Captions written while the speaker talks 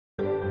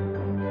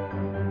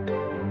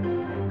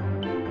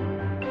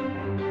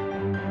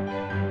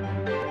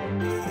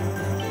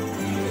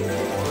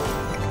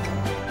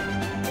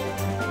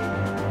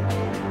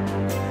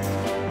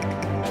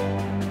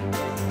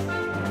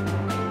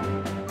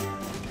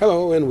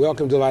Hello and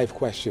welcome to Life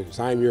Questions.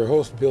 I'm your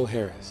host, Bill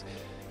Harris.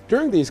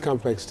 During these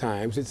complex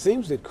times, it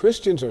seems that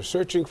Christians are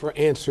searching for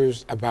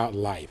answers about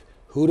life.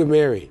 Who to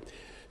marry?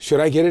 Should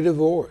I get a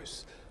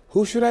divorce?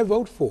 Who should I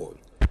vote for?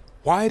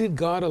 Why did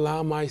God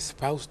allow my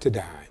spouse to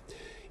die?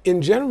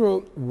 In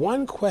general,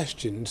 one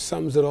question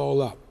sums it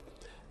all up.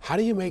 How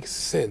do you make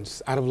sense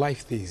out of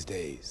life these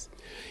days?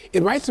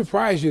 It might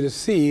surprise you to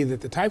see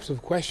that the types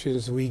of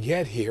questions we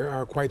get here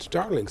are quite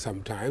startling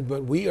sometimes,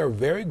 but we are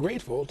very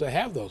grateful to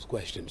have those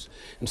questions.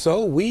 And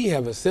so we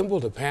have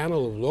assembled a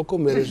panel of local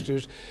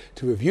ministers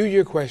to review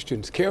your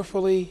questions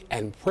carefully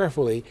and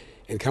prayerfully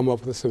and come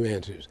up with some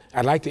answers.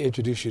 I'd like to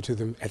introduce you to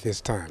them at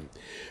this time.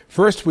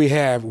 First, we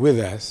have with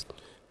us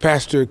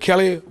Pastor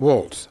Kelly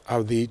Waltz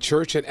of the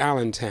church at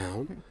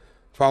Allentown,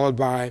 followed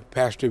by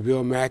Pastor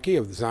Bill Maki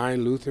of the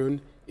Zion Lutheran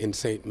in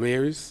St.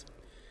 Mary's.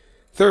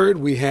 Third,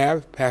 we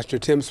have Pastor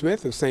Tim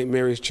Smith of St.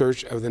 Mary's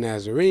Church of the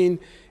Nazarene,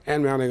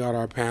 and rounding out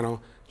our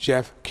panel,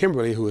 Jeff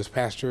Kimberly, who is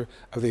pastor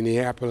of the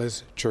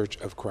Neopolis Church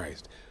of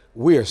Christ.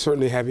 We are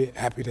certainly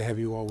happy to have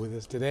you all with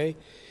us today.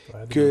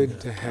 Good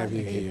to have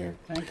you here.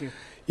 Thank you.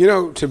 You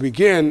know, to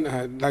begin,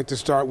 I'd like to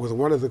start with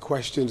one of the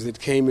questions that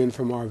came in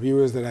from our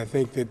viewers that I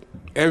think that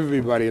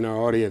everybody in our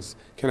audience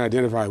can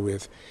identify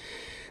with.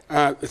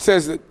 It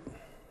says that,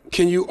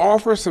 can you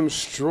offer some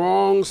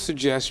strong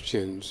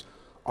suggestions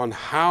on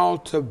how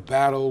to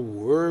battle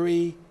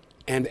worry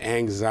and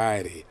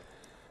anxiety?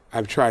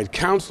 I've tried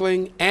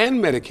counseling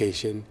and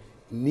medication.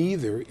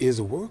 Neither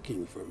is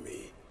working for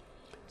me.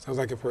 Sounds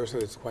like a person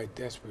that's quite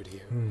desperate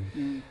here.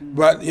 Mm-hmm.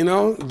 But you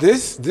know,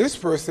 this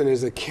person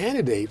is a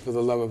candidate for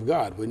the love of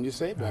God, wouldn't you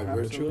say, by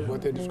virtue of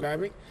what they're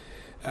describing?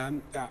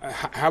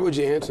 How would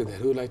you answer that?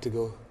 Who would like to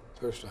go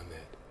first on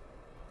that?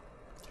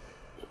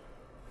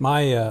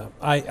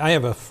 I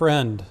have a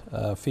friend,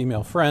 a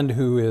female friend,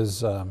 who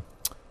is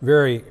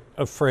very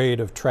afraid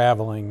of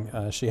traveling.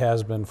 She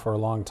has been for a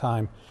long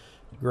time.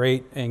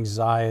 Great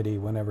anxiety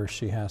whenever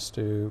she has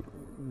to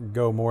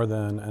go more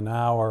than an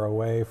hour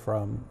away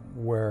from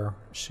where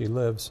she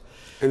lives.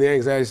 And the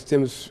anxiety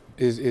stems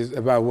is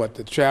about what?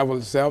 The travel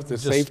itself, the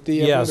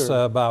safety of it? Yes,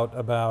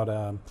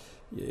 about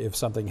if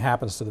something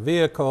happens to the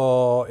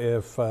vehicle,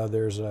 if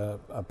there's a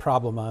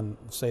problem on,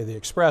 say, the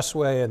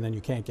expressway, and then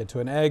you can't get to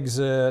an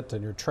exit,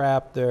 and you're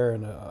trapped there,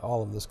 and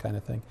all of this kind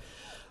of thing.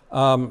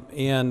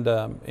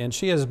 And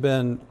she has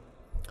been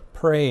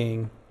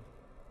praying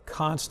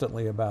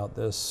constantly about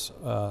this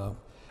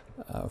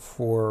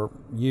for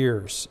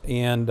years.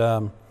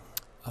 And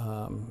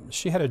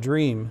she had a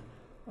dream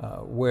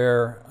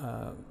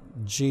where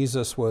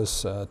Jesus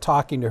was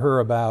talking to her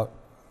about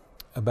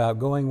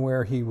going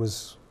where he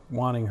was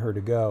wanting her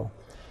to go,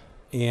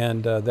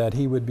 and that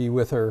he would be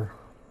with her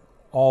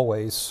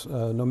always,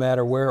 no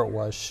matter where it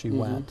was she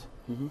went.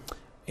 Mm-hmm.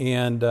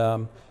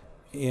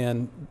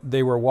 And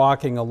they were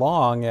walking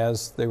along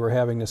as they were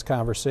having this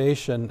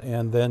conversation,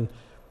 and then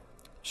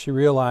she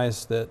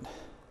realized that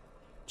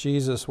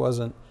Jesus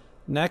wasn't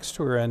next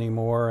to her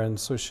anymore, and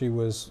so she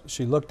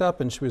looked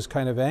up and she was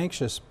kind of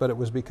anxious, but it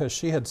was because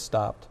she had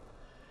stopped.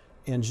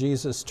 And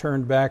Jesus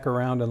turned back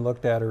around and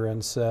looked at her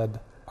and said,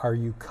 "Are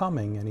you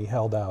coming?" And he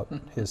held out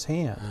his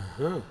hand.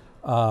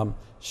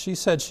 She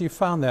said she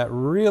found that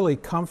really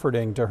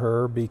comforting to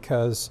her,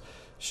 because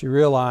she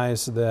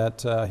realized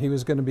that he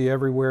was going to be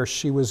everywhere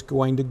she was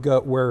going to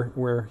go,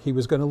 where he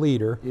was going to lead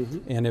her.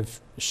 Mm-hmm. And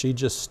if she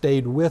just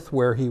stayed with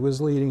where he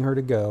was leading her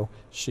to go,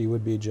 she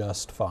would be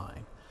just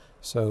fine.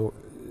 So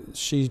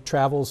she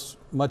travels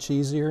much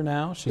easier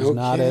now. She's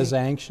not as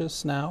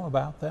anxious now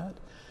about that.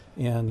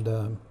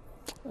 And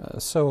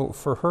so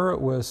for her,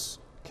 it was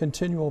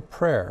continual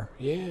prayer,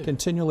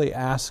 continually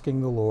asking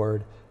the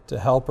Lord to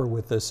help her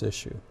with this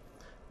issue.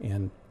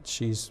 And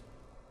she's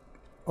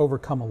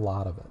overcome a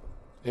lot of it.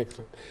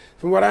 Excellent.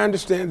 From what I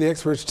understand, the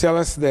experts tell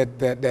us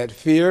that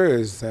fear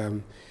is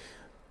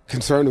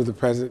concerned with the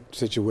present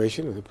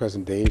situation, or the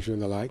present danger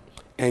and the like.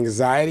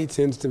 Anxiety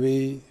tends to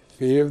be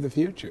fear of the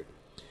future.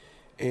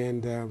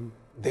 And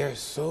there are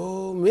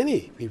so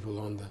many people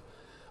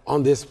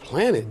on this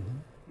planet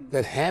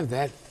that have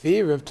that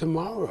fear of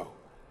tomorrow.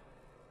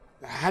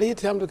 How do you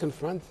tell them to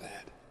confront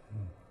that?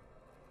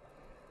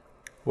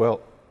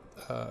 Well,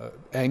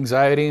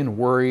 anxiety and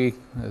worry,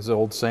 as the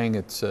old saying,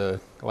 it's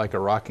like a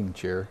rocking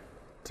chair.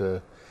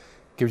 It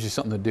gives you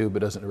something to do, but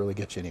doesn't really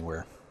get you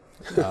anywhere.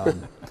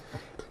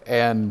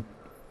 And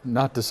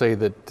not to say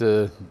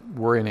that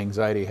worry and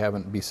anxiety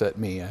haven't beset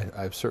me.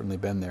 I've certainly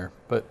been there.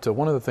 But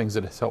one of the things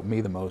that has helped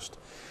me the most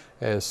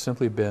has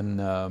simply been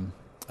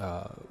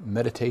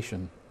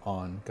meditation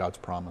on God's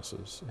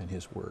promises and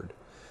His Word.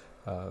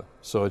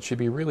 So it should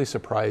be really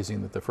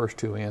surprising that the first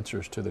two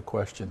answers to the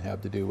question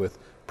have to do with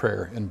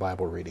prayer and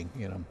Bible reading,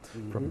 you know,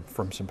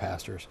 from some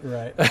pastors.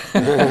 Right.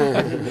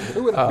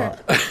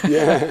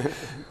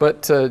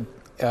 But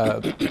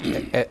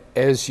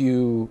as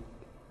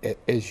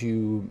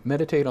you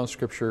meditate on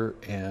Scripture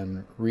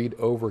and read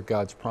over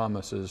God's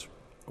promises,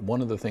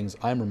 one of the things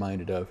I'm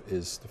reminded of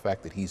is the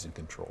fact that He's in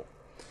control.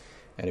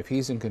 And if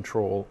He's in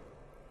control,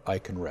 I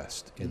can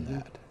rest in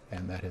that,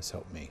 and that has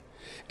helped me.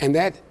 And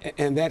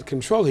that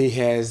control he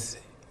has,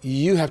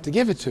 you have to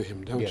give it to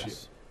him, don't you?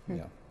 Yes.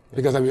 Yeah.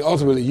 Because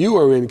ultimately you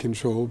are in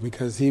control,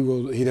 because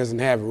he doesn't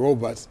have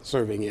robots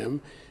serving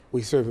him.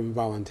 We serve him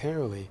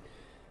voluntarily.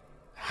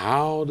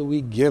 How do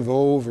we give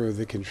over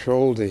the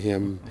control to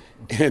him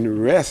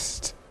and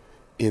rest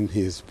in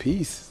his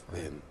peace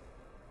then?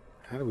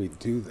 How do we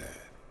do that?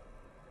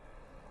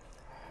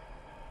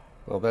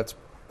 Well,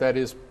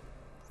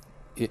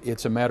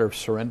 it's a matter of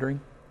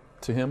surrendering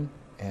to him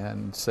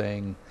and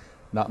saying,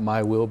 not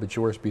my will, but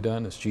yours be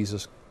done, as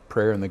Jesus'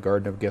 prayer in the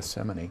Garden of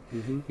Gethsemane.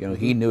 Mm-hmm.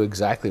 He knew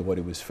exactly what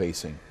he was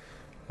facing,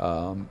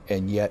 and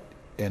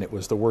it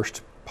was the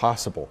worst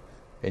possible,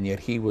 and yet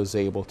he was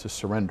able to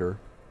surrender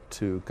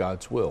to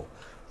God's will.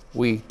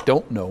 We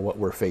don't know what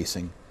we're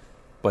facing,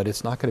 but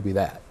it's not going to be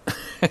that.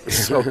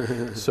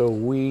 So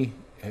we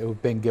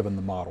have been given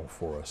the model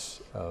for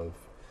us of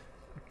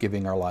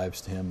giving our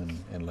lives to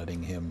him and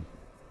letting him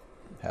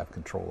have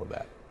control of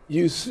that.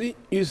 You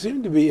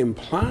seem to be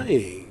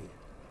implying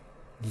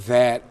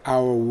that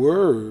our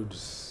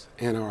words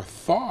and our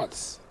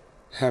thoughts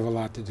have a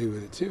lot to do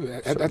with it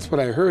too. That's what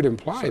I heard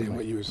implied in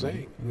what you were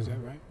saying. Mm-hmm. Is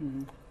that right?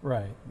 Mm-hmm.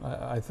 Right.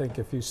 I think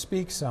if you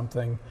speak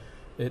something,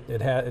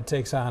 it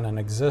takes on an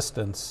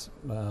existence,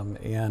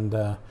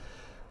 and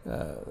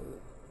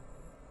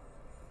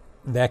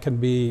that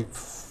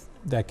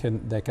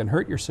can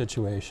hurt your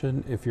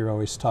situation if you're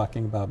always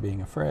talking about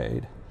being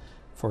afraid,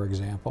 for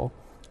example,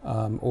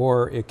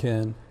 or it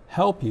can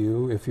help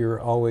you if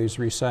you're always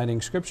reciting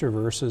scripture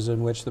verses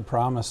in which the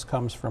promise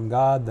comes from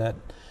God that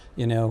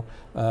you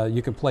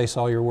can place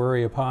all your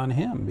worry upon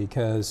him,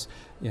 because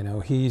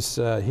he's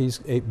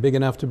big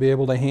enough to be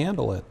able to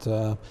handle it,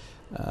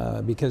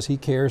 because he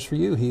cares for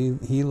you.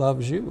 He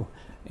loves you,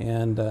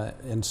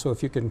 and so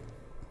if you can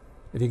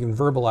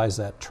verbalize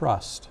that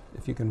trust,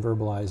 if you can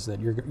verbalize that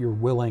you're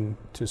willing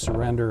to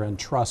surrender and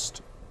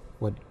trust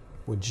what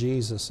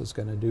Jesus is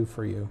going to do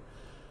for you,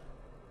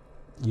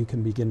 you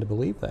can begin to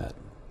believe that.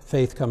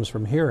 Faith comes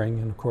from hearing,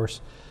 and of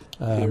course,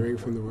 hearing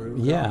from the Word of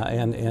God. Yeah,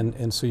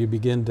 and so you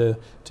begin to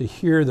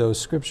hear those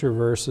scripture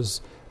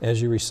verses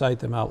as you recite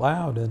them out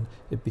loud, and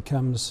it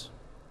becomes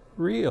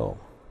real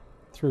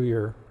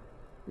through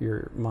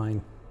your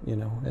mind,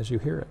 as you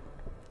hear it.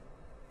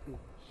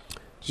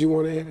 Do you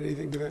want to add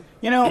anything to that?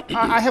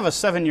 I have a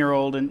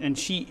 7-year-old, and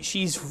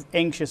she's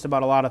anxious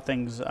about a lot of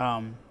things.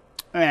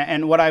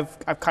 And what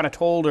I've kind of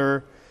told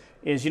her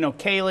is,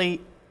 Kaylee,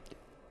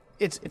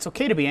 it's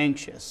okay to be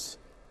anxious.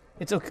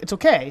 It's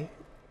okay,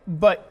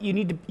 but you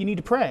need to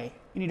pray.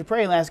 You need to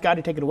pray and ask God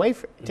to take it away.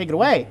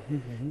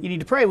 Mm-hmm. You need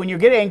to pray when you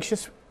get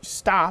anxious.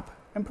 Stop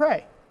and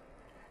pray.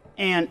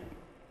 And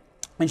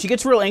she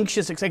gets real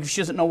anxious. It's like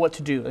she doesn't know what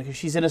to do. Like if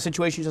she's in a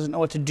situation she doesn't know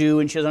what to do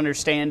and she doesn't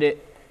understand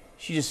it,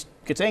 she just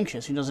gets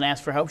anxious. She doesn't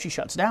ask for help. She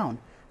shuts down.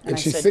 And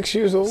she's 6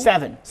 years old?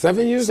 7.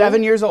 7 years old?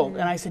 7 years old.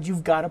 And I said,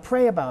 you've got to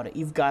pray about it.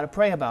 You've got to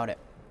pray about it.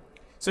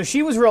 So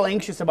she was real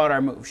anxious about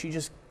our move.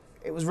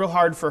 It was real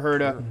hard for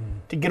her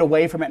to get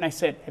away from it. And I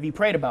said, have you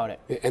prayed about it?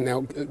 And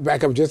now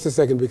back up just a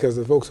second, because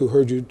the folks who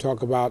heard you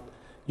talk about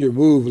your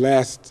move on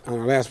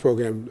our last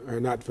program are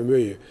not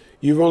familiar.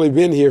 You've only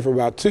been here for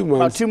about 2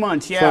 months. About 2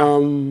 months, yeah.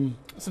 From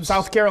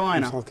South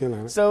Carolina. South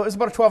Carolina. So it was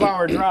about a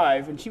 12-hour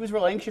drive, and she was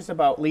real anxious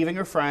about leaving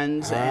her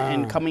friends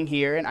and coming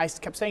here. And I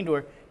kept saying to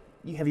her,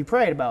 have you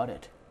prayed about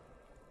it?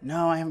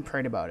 No, I haven't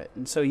prayed about it.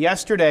 And so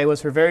yesterday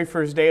was her very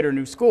first day at her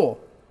new school.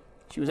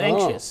 She was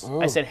anxious.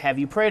 I said, have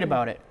you prayed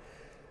about it?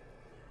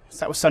 So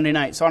that was Sunday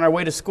night. So on our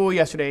way to school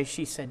yesterday,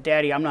 she said,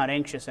 Daddy, I'm not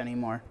anxious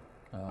anymore.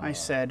 I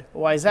said,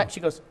 why is that? She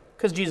goes,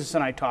 because Jesus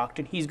and I talked,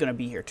 and he's going to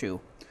be here too.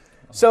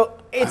 So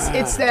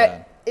it's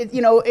that, if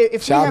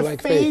we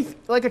have faith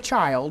like a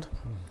child,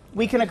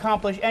 we can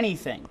accomplish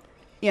anything,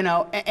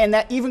 and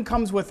that even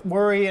comes with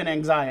worry and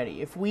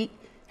anxiety. If we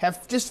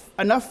have just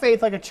enough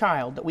faith like a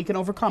child that we can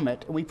overcome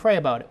it, and we pray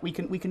about it, we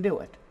can do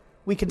it.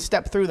 We can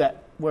step through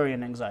that worry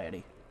and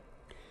anxiety.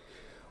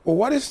 Well,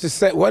 what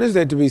is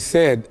there to be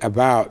said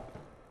about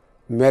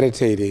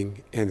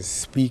meditating and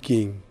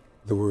speaking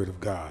the Word of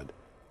God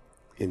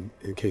in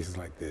cases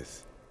like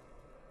this?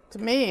 To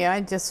me,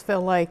 I just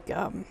feel like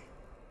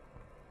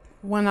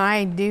when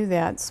I do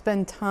that,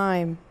 spend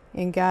time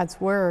in God's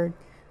Word,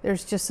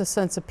 there's just a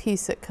sense of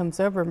peace that comes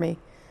over me,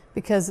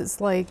 because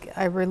it's like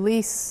I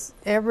release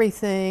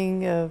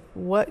everything of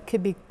what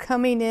could be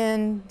coming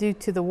in due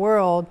to the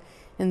world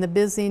and the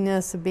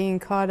busyness of being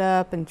caught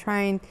up and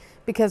trying,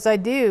 because I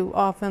do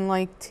often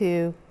like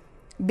to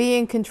be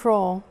in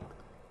control,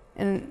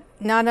 and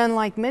not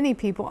unlike many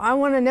people, I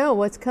want to know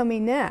what's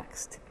coming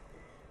next.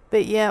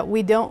 But yet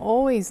we don't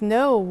always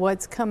know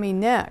what's coming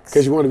next.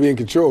 Because you want to be in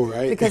control,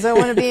 right? Because I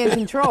want to be in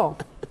control.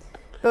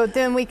 But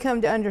then we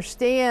come to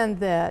understand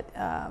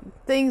that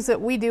things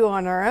that we do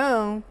on our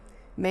own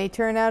may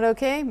turn out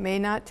okay, may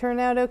not turn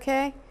out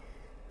okay.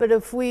 But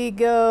if we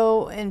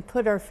go and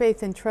put our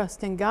faith and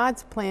trust in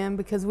God's plan,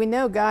 because we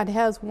know God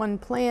has one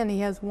plan, He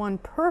has one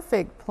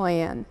perfect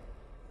plan.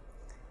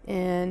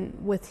 And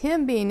with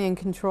Him being in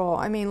control,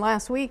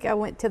 last week I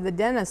went to the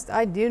dentist.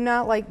 I do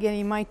not like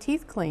getting my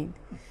teeth cleaned.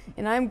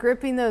 And I'm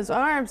gripping those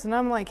arms, and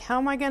I'm like, how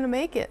am I going to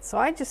make it? So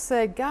I just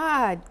said,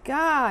 God,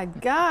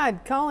 God, God,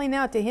 calling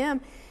out to him.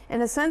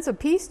 And a sense of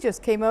peace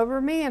just came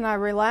over me, and I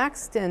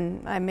relaxed,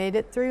 and I made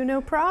it through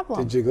no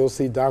problem. Did you go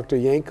see Dr.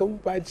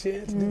 Yankum by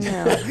chance?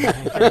 No.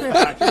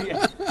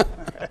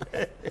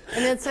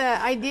 And it's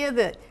an idea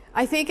that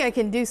I think I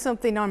can do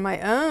something on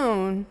my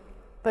own,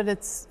 but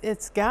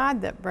it's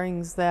God that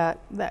brings that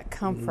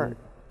comfort.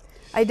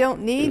 I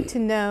don't need to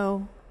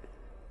know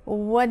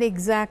what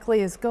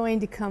exactly is going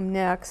to come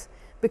next,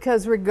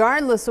 because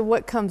regardless of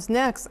what comes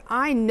next,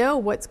 I know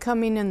what's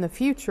coming in the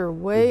future,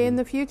 way in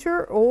the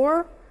future,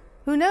 or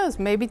who knows,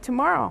 maybe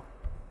tomorrow.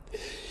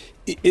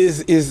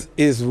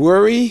 Is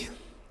worry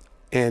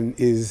and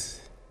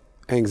is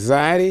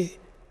anxiety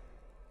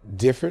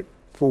different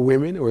for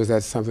women, or is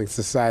that something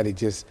society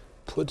just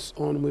puts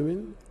on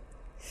women?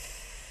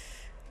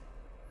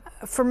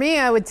 For me,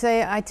 I would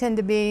say I tend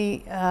to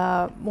be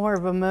more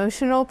of an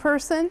emotional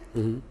person.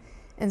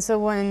 And so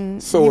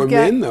when So are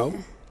men, though.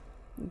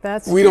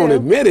 That's we true. don't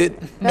admit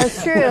it.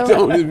 That's true. We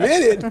don't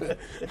admit it.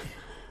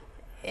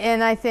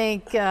 And I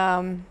think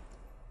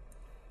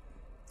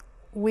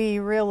we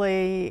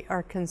really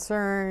are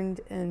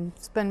concerned and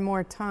spend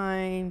more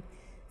time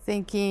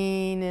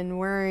thinking and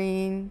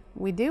worrying.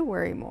 We do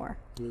worry more.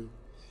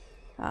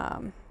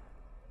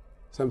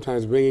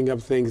 Sometimes bringing up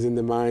things in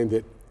the mind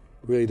that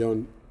really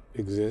don't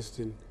exist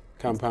and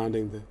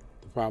compounding the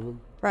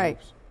problem. Right.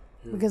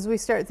 perhaps. Because we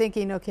start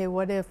thinking, okay,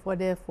 what if,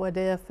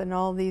 and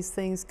all these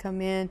things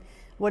come in.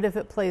 What if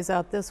it plays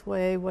out this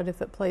way? What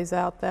if it plays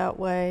out that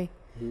way?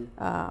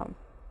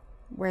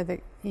 Where the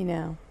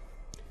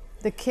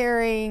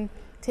caring,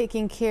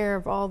 taking care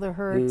of all the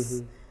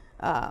hurts,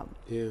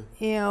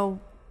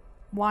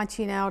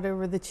 watching out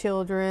over the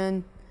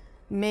children,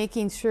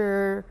 making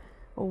sure,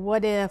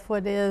 what if,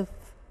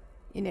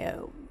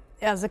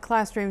 as a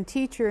classroom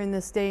teacher in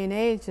this day and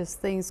age, as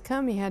things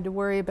come, you had to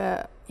worry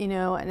about,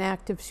 an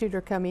active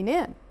shooter coming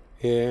in.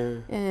 Yeah.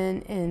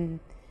 And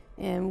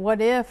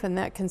what if, and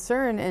that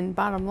concern, and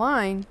bottom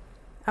line,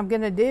 I'm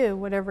going to do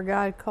whatever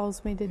God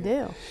calls me to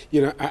do.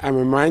 I'm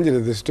reminded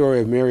of the story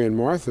of Mary and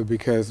Martha,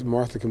 because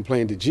Martha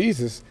complained to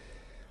Jesus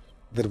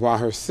that while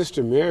her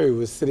sister Mary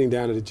was sitting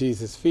down at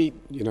Jesus' feet,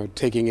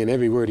 taking in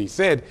every word he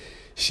said,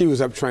 she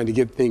was up trying to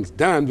get things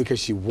done because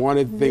she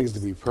wanted things to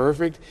be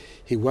perfect.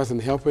 He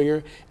wasn't helping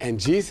her. And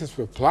Jesus'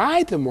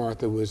 reply to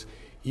Martha was,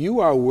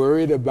 you are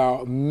worried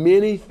about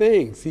many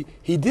things.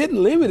 He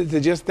didn't limit it to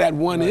just that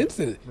one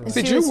incident. He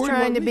said, she was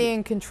trying to be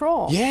in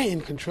control. Yeah, in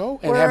control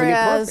and having it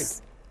perfect.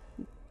 Whereas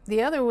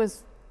the other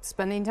was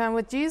spending time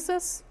with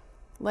Jesus,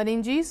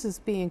 letting Jesus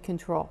be in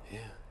control. Yeah.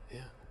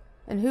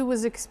 And who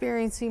was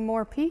experiencing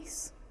more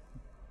peace?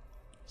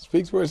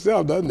 Speaks for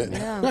itself, doesn't it?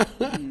 Yeah.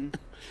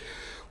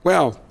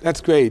 Well,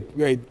 that's great.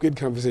 Good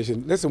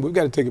conversation. Listen, we've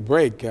got to take a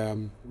break.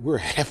 We're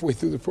halfway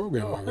through the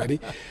program already.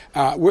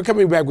 We're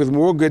coming back with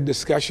more good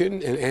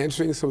discussion and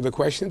answering some of the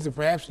questions that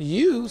perhaps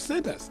you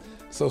sent us.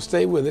 So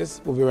stay with us.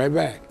 We'll be right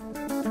back.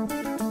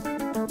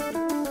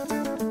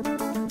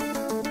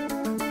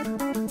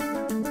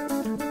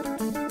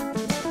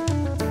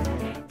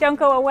 Don't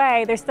go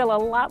away. There's still a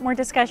lot more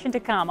discussion to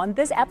come on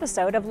this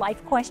episode of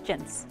Life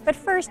Questions. But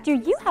first, do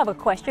you have a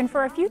question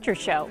for a future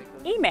show?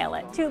 Email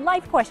it to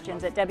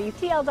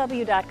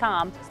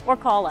lifequestions@wtlw.com or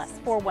call us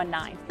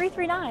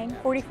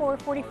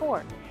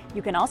 419-339-4444.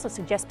 You can also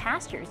suggest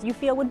pastors you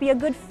feel would be a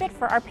good fit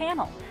for our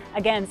panel.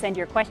 Again, send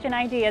your question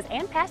ideas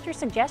and pastor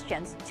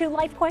suggestions to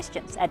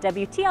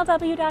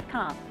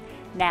lifequestions@wtlw.com.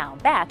 Now,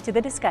 back to the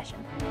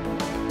discussion.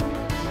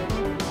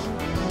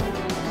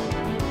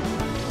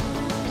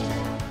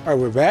 All right,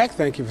 we're back.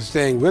 Thank you for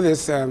staying with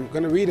us. I'm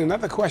going to read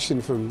another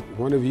question from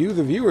one of you,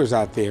 the viewers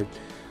out there.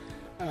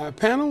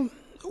 Panel,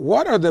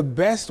 what are the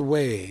best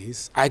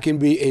ways I can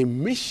be a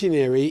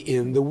missionary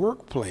in the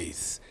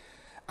workplace?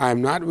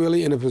 I'm not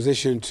really in a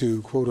position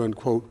to, quote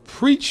unquote,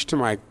 preach to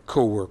my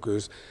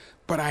coworkers,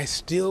 but I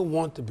still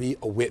want to be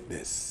a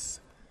witness.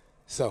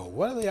 So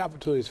what are the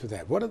opportunities for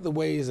that? What are the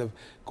ways of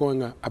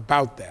going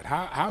about that?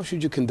 How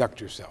should you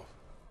conduct yourself?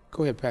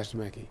 Go ahead, Pastor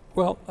Maki.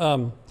 Well,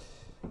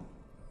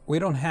 we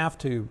don't have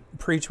to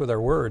preach with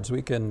our words.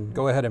 We can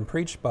go ahead and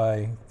preach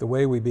by the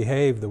way we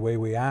behave, the way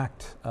we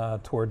act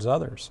towards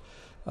others.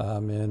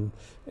 And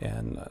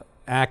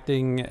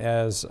acting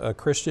as a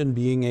Christian,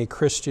 being a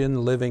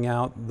Christian, living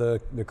out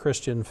the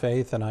Christian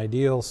faith and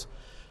ideals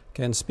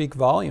can speak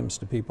volumes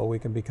to people. We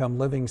can become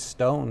living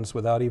stones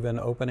without even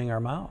opening our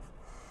mouth.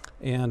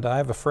 And I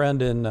have a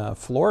friend in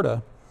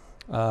Florida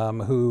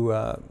who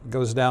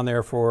goes down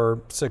there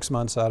for 6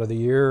 months out of the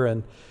year,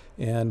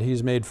 and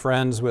he's made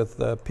friends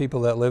with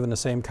people that live in the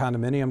same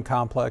condominium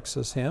complex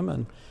as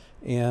him.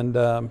 And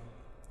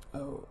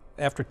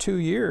after 2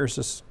 years,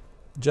 this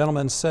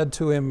gentleman said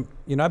to him,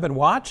 I've been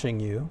watching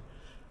you.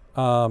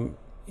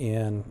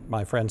 And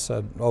my friend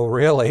said, oh,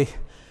 really?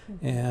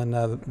 And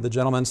the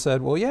gentleman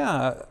said, well,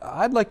 yeah,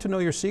 I'd like to know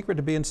your secret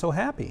to being so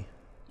happy.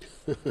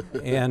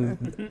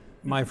 And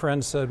my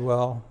friend said,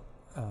 well,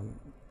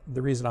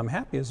 the reason I'm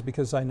happy is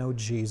because I know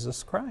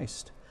Jesus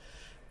Christ.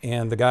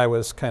 And the guy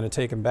was kind of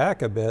taken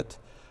back a bit,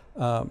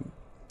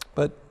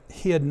 But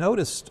he had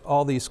noticed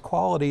all these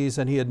qualities,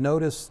 and he had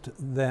noticed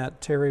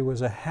that Terry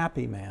was a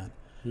happy man,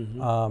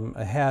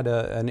 had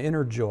an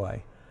inner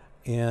joy,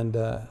 and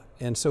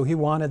so he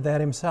wanted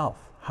that himself.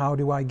 How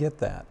do I get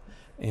that?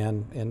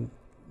 And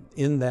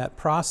in that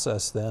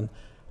process, then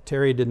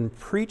Terry didn't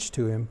preach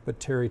to him, but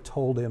Terry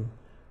told him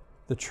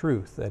the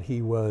truth, that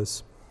he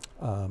was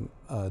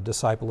a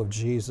disciple of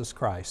Jesus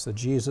Christ, that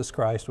Jesus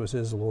Christ was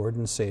his Lord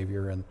and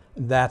Savior, and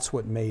that's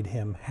what made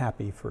him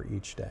happy for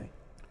each day.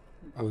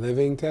 A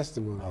living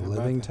testimony. A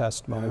living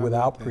testimony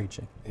without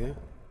preaching. Yeah,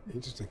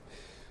 interesting.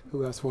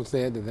 Who else wants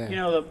to add to that? You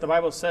know, the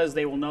Bible says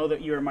they will know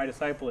that you are my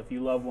disciple if you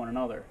love one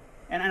another.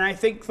 And I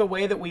think the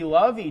way that we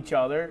love each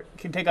other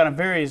can take on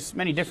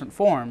many different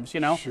forms, you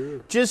know. Sure.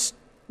 Just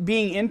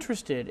being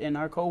interested in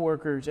our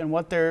coworkers and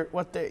what they're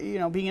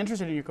being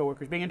interested in your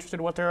coworkers, being interested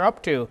in what they're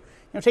up to,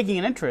 taking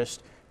an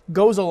interest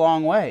goes a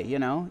long way, You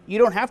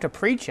don't have to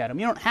preach at them.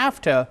 You don't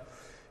have to,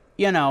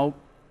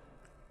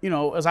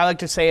 as I like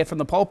to say it from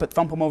the pulpit,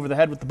 thump them over the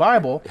head with the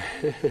Bible.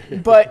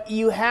 But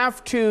you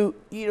have to,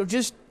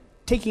 just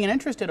taking an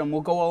interest in them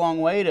will go a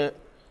long way to,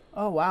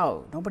 oh,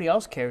 wow, nobody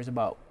else cares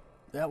about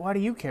that. Why do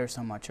you care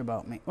so much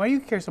about me? Why do you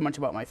care so much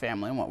about my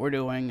family and what we're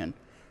doing? And,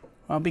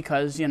 well,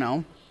 because,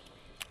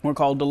 we're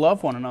called to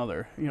love one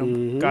another.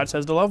 God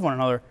says to love one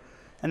another.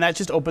 And that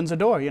just opens a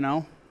door,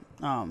 You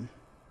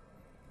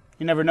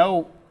never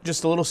know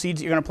just the little seeds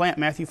that you're going to plant.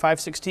 Matthew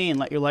 5:16,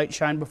 let your light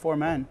shine before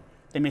men.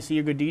 They may see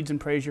your good deeds and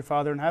praise your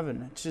Father in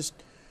heaven. It's just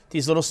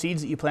these little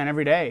seeds that you plant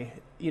every day.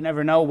 You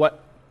never know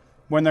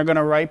when they're going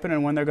to ripen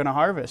and when they're going to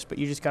harvest, but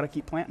you just got to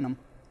keep planting them.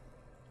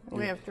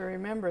 We have to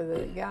remember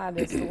that God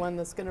is the one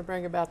that's going to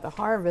bring about the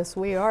harvest.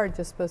 We are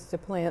just supposed to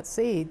plant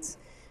seeds.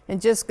 And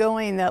just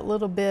going that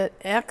little bit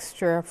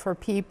extra for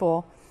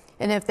people.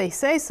 And if they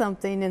say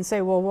something and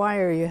say, well, why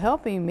are you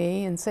helping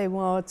me? And say,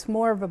 well, it's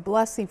more of a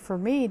blessing for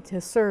me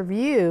to serve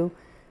you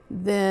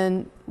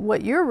than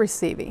what you're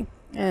receiving.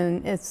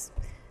 And it's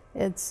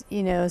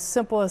as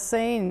simple as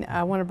saying,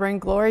 I want to bring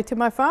glory to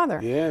my Father.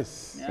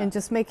 Yes. Yeah. And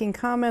just making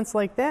comments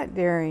like that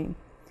during.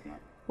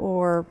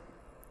 Or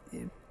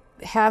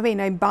having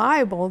a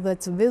Bible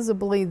that's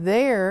visibly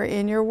there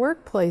in your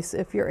workplace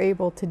if you're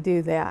able to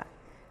do that.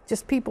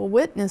 Just people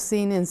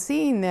witnessing and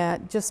seeing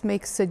that just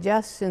makes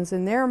suggestions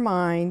in their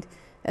mind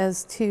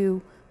as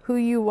to who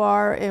you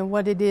are and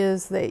what it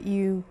is that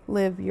you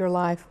live your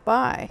life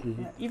by.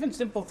 Yeah, even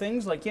simple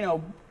things like,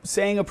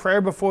 saying a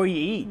prayer before you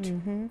eat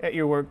at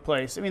your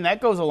workplace. I mean,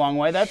 that goes a long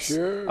way. That's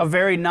a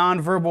very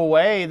nonverbal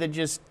way that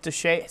just to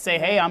say,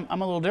 hey, I'm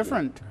a little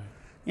different.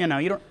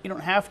 Right. You don't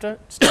have to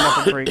stand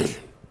up and preach.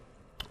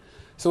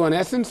 So in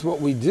essence,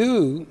 what we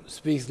do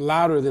speaks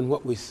louder than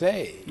what we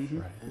say.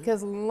 Right.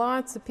 Because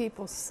lots of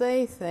people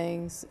say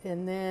things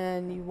and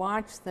then you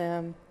watch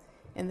them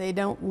and they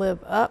don't live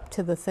up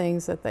to the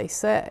things that they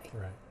say.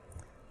 Right.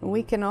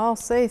 We can all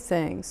say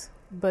things,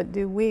 but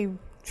do we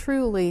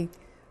truly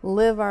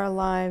live our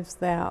lives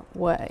that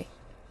way?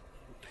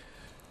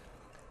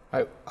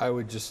 I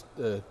would just,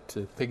 to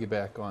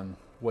piggyback on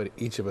what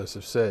each of us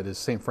have said, is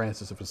St.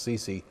 Francis of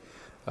Assisi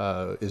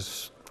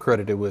is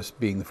credited with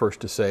being the first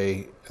to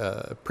say,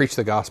 preach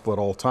the gospel at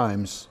all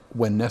times,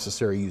 when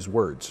necessary, use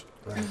words.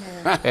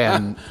 Right.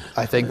 And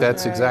I think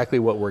that's exactly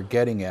what we're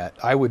getting at.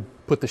 I would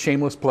put the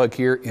shameless plug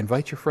here,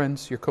 invite your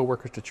friends, your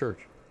coworkers to church.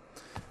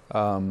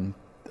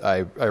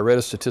 I read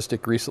a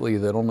statistic recently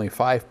that only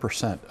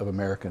 5% of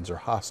Americans are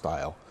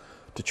hostile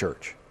to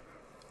church.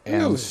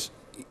 And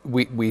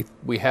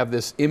we have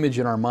this image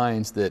in our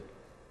minds that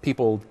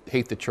people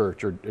hate the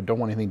church or don't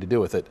want anything to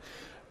do with it.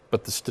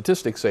 But the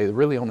statistics say that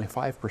really only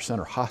 5%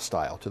 are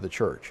hostile to the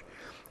church.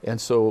 And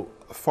so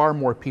far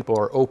more people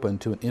are open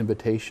to an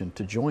invitation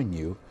to join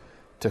you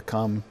to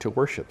come to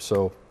worship.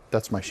 So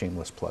that's my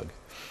shameless plug.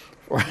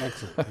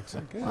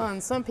 Excellent. Well,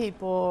 and some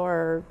people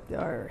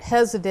are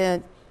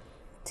hesitant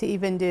to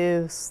even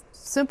do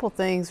simple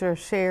things or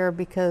share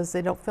because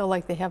they don't feel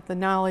like they have the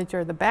knowledge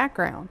or the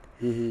background.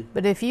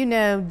 But if you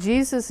know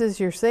Jesus is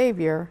your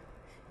Savior,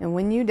 and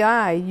when you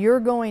die, you're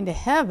going to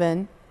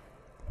heaven,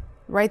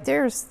 right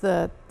there's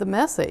the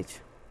message.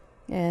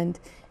 And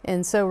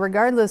so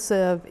regardless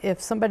of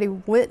if somebody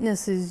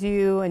witnesses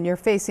you and you're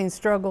facing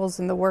struggles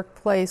in the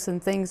workplace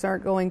and things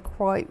aren't going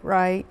quite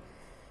right,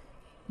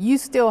 you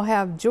still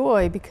have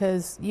joy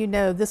because you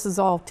know this is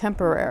all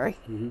temporary.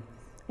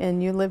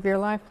 And you live your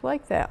life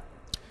like that.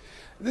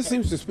 This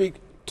seems to speak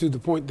to the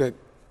point that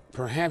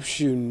perhaps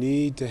you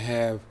need to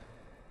have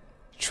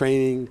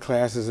training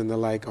classes and the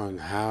like on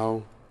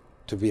how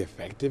to be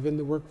effective in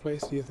the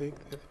workplace, do you think?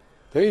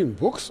 There are even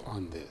books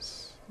on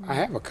this. I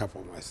have a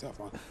couple myself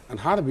on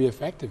how to be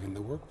effective in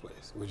the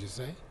workplace, would you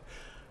say?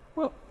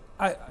 Well,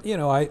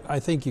 I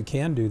think you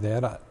can do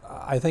that.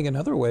 I think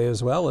another way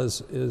as well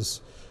is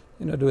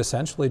to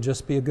essentially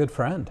just be a good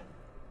friend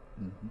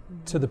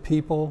to the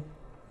people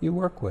you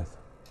work with.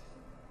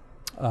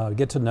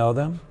 Get to know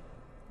them,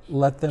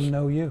 let them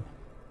know you.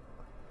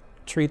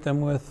 Treat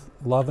them with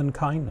love and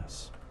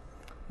kindness.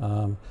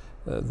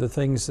 The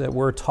things that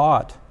we're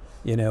taught,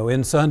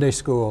 in Sunday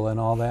school and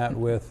all that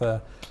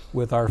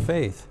with our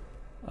faith.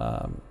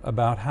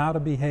 about how to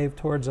behave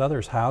towards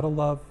others, how to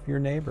love your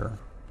neighbor.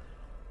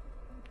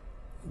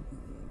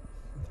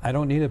 I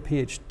don't need a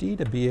PhD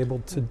to be able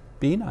to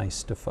be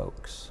nice to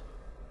folks.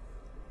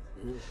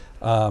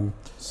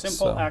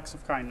 Simple acts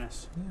of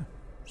kindness. Yeah.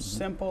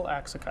 Simple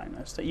acts of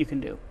kindness that you can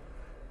do.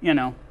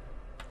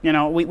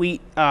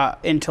 We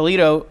in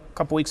Toledo a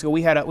couple weeks ago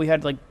we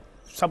had like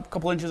a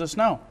couple inches of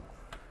snow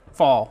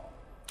fall,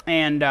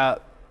 and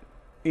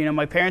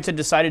my parents had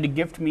decided to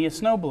gift me a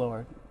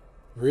snowblower,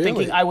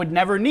 thinking I would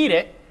never need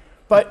it,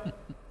 but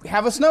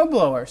have a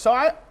snowblower. So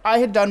I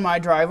had done my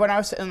driveway and I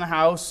was sitting in the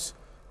house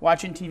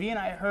watching TV, and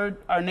I heard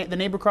the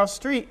neighbor across the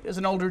street is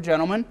an older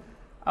gentleman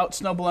out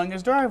snowblowing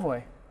his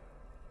driveway.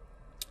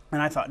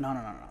 And I thought, no.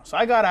 So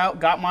I got out,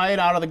 got mine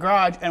out of the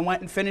garage, and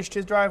went and finished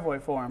his driveway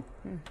for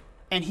him.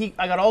 And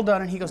I got all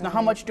done, and he goes, now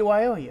how much do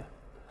I owe you?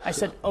 I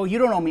said, oh, you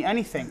don't owe me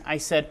anything. I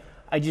said,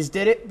 I just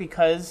did it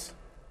because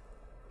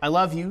I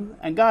love you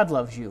and God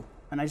loves you.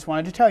 And I just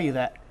wanted to tell you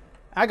that.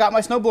 I got my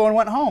snowblower and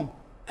went home.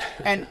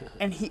 And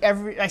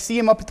I see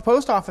him up at the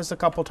post office a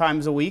couple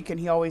times a week, and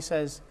he always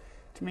says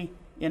to me,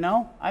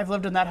 I've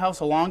lived in that house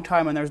a long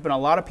time, and there's been a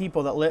lot of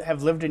people that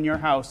have lived in your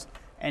house,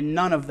 and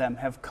none of them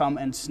have come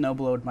and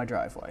snowblowed my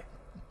driveway.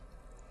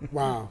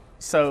 Wow.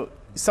 So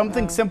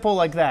something simple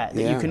like that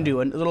you can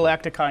do, a little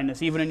act of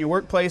kindness, even in your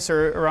workplace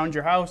or around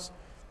your house.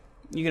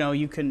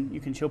 You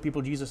can show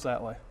people Jesus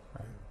that way.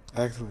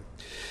 Excellent.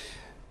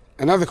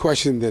 Another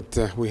question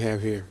that we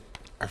have here.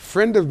 A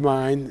friend of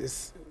mine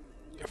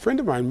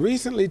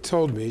recently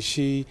told me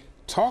she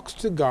talks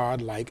to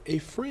God like a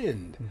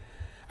friend.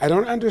 I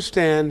don't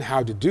understand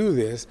how to do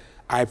this.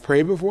 I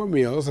pray before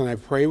meals and I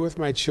pray with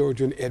my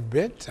children at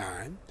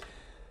bedtime,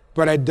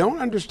 but I don't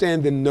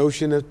understand the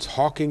notion of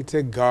talking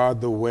to God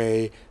the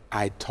way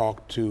I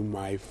talk to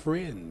my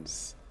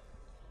friends.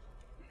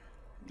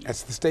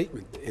 That's the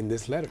statement in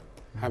this letter.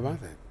 How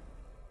about that?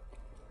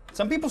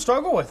 Some people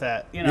struggle with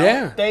that.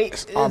 Yeah,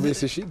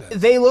 obviously she does.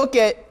 They look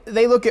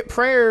at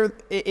prayer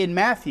in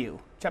Matthew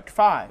chapter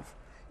 5.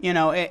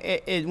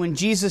 When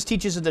Jesus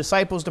teaches the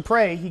disciples to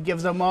pray, he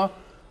gives them a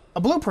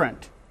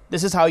blueprint.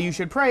 This is how you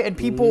should pray. And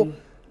people,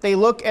 they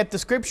look at the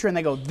scripture and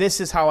they go,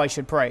 this is how I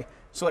should pray.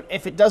 So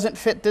if it doesn't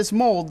fit this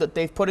mold that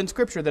they've put in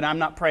scripture, then I'm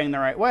not praying the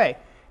right way.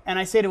 And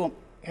I say to them,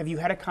 have you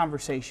had a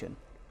conversation?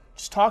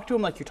 Just talk to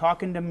them like you're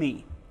talking to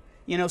me.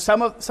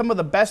 Some of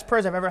the best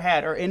prayers I've ever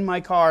had are in my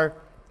car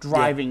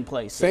driving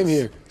places. Same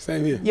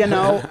here.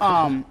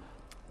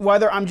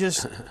 Whether I'm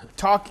just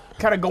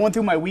kind of going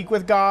through my week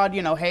with God,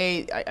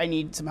 hey, I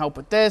need some help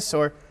with this,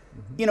 or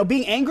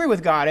being angry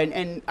with God,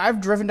 and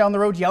I've driven down the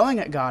road yelling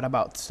at God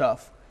about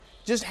stuff.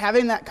 Just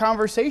having that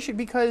conversation,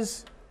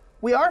 because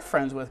we are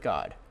friends with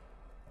God.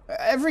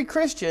 Every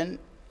Christian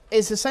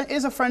is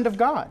a friend of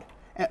God,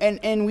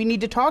 and we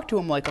need to talk to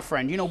him like a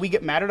friend. We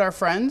get mad at our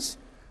friends.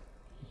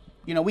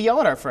 We yell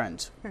at our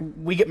friends.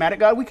 We get mad at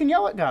God, we can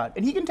yell at God,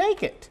 and he can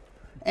take it.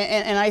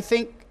 And I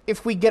think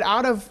if we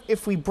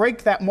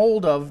break that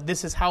mold of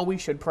this is how we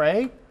should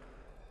pray,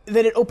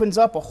 then it opens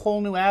up a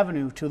whole new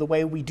avenue to the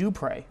way we do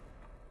pray.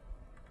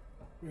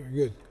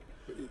 Very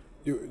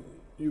good.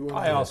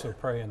 I also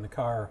pray in the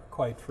car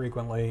quite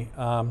frequently.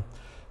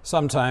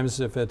 Sometimes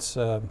if it's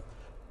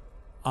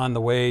on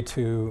the way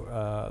to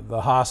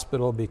the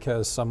hospital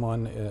because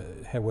someone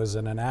was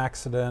in an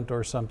accident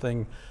or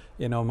something,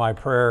 my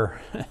prayer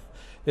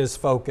is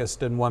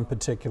focused in one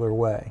particular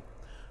way.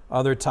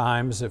 Other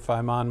times, if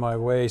I'm on my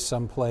way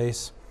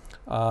someplace,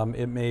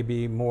 it may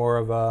be more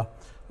of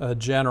a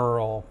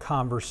general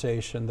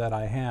conversation that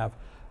I have,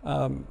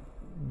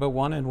 but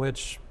one in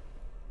which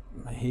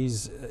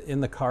he's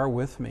in the car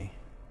with me.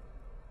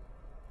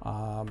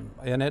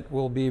 And it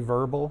will be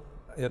verbal.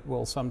 It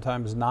will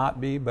sometimes not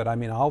be, but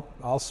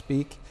I'll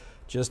speak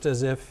just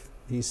as if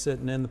he's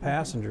sitting in the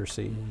passenger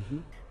seat.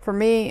 For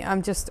me,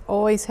 I'm just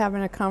always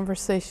having a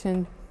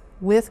conversation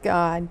with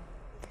God,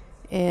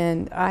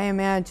 and I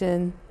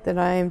imagine that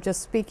I am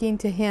just speaking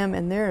to him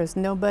and there is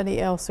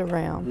nobody else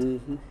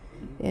around.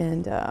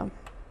 And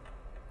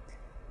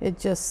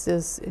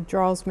it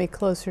draws me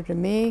closer to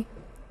me,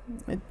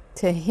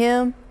 to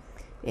him,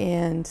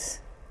 and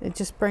it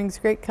just brings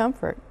great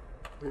comfort.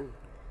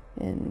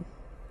 And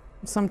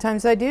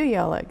sometimes I do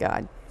yell at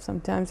God.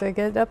 Sometimes I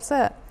get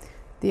upset.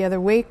 The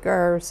other week,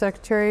 our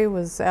secretary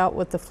was out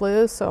with the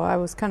flu, so I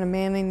was kind of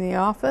manning the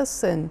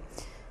office, and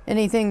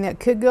anything that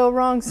could go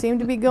wrong seemed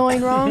to be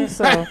going wrong.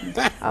 So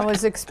I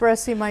was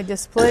expressing my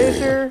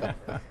displeasure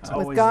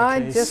with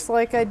God, just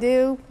like I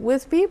do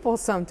with people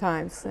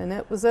sometimes, and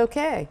it was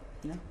okay,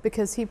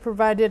 because he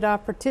provided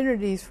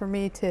opportunities for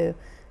me to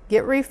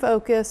get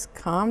refocused,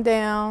 calm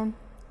down,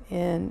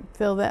 and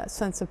feel that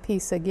sense of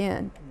peace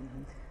again.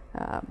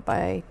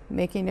 By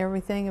making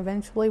everything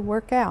eventually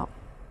work out.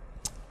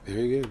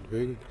 Very good,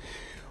 very good.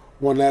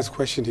 One last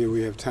question here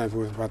we have time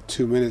for, about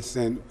 2 minutes,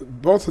 and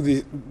both of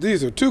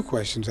these are two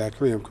questions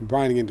actually, I'm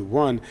combining into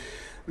one.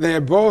 They're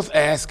both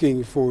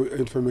asking for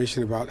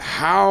information about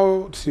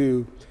how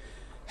to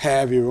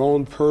have your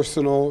own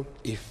personal,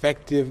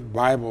 effective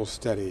Bible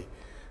study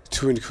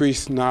to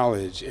increase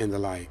knowledge and the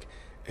like.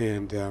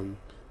 And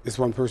this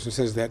one person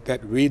says that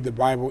read the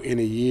Bible in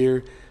a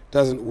year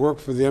doesn't work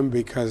for them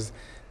because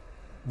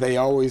they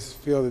always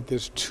feel that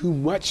there's too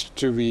much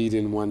to read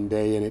in one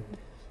day, and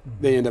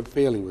they end up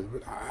failing with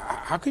it. But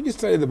how can you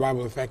study the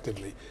Bible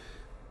effectively?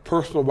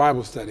 Personal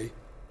Bible study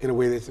in a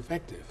way that's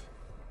effective.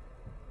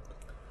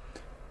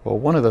 Well,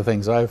 one of the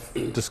things I've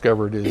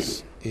discovered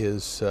is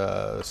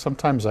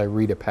sometimes I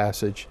read a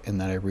passage and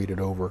then I read it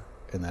over,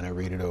 and then I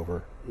read it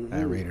over, and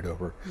I read it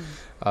over.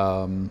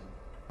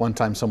 One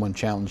time someone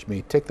challenged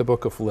me, take the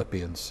book of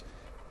Philippians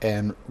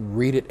and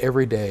read it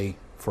every day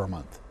for a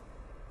month.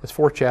 It's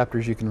 4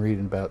 chapters you can read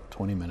in about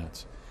 20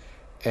 minutes.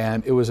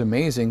 And it was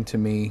amazing to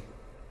me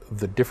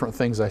the different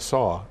things I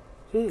saw.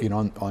 You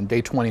know, on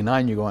day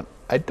 29, you're going,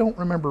 I don't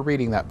remember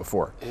reading that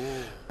before.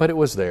 But it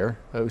was there.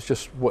 It was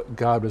just what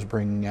God was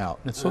bringing out.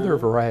 And so there are a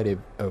variety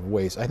of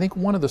ways. I think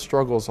one of the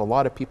struggles a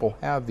lot of people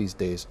have these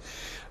days,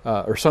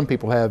 or some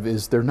people have,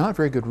 is they're not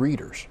very good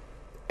readers.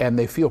 And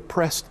they feel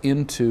pressed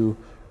into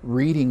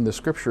reading the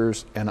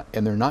scriptures, and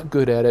they're not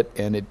good at it,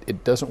 and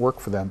it doesn't work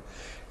for them.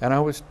 And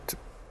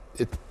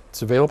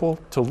it's available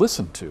to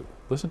listen to.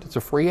 It's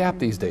a free app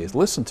these days.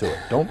 Listen to it.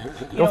 Don't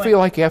feel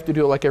like you have to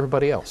do it like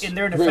everybody else. In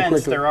their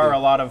defense, there are a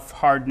lot of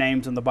hard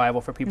names in the Bible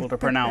for people to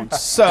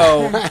pronounce.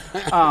 So,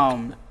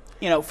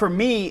 you know, for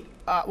me,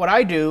 what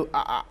I do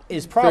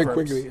is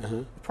Proverbs. Very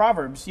quickly.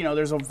 Proverbs. You know,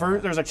 there's a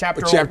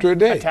chapter. A chapter a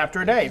day. A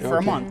chapter a day for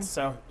a month.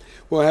 So.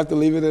 We'll have to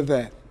leave it at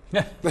that.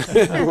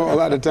 We're all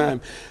out of time.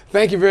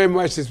 Thank you very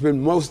much. It's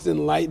been most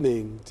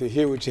enlightening to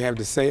hear what you have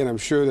to say, and I'm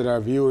sure that our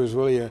viewers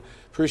really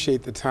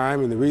appreciate the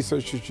time and the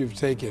research that you've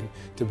taken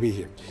to be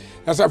here.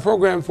 That's our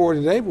program for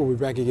today. We'll be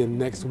back again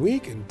next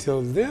week.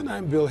 Until then,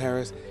 I'm Bill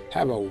Harris.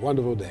 Have a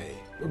wonderful day.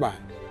 Bye-bye.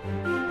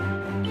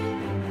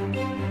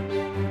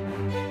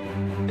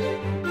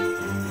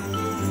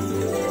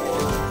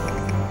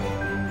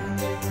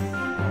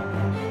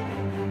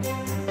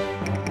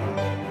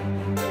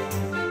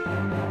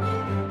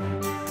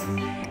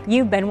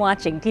 You've been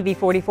watching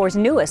TV44's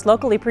newest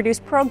locally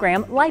produced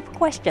program, Life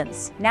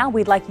Questions. Now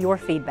we'd like your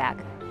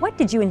feedback. What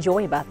did you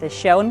enjoy about this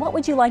show, and what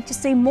would you like to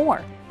see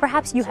more?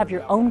 Perhaps you have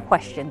your own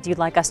questions you'd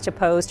like us to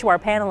pose to our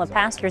panel of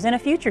pastors in a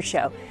future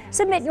show.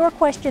 Submit your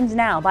questions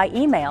now by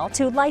email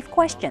to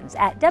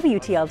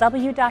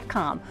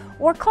lifequestions@wtlw.com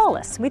or call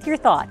us with your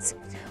thoughts.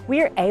 We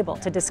are able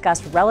to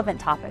discuss relevant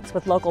topics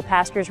with local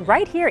pastors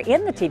right here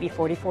in the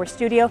TV44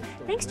 studio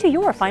thanks to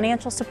your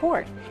financial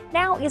support.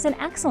 Now is an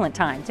excellent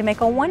time to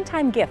make a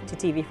one-time gift to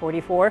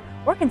TV44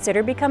 or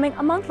consider becoming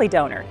a monthly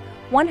donor.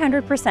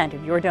 100%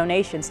 of your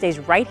donation stays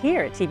right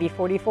here at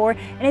TV44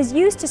 and is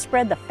used to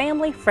spread the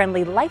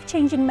family-friendly,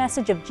 life-changing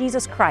message of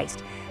Jesus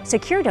Christ.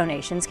 Secure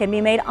donations can be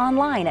made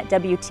online at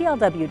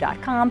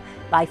WTLW.com,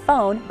 by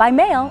phone, by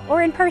mail,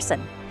 or in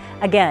person.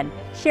 Again,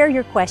 share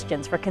your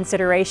questions for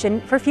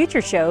consideration for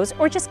future shows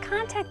or just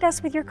contact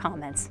us with your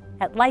comments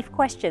at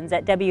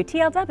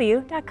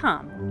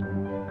lifequestions@WTLW.com.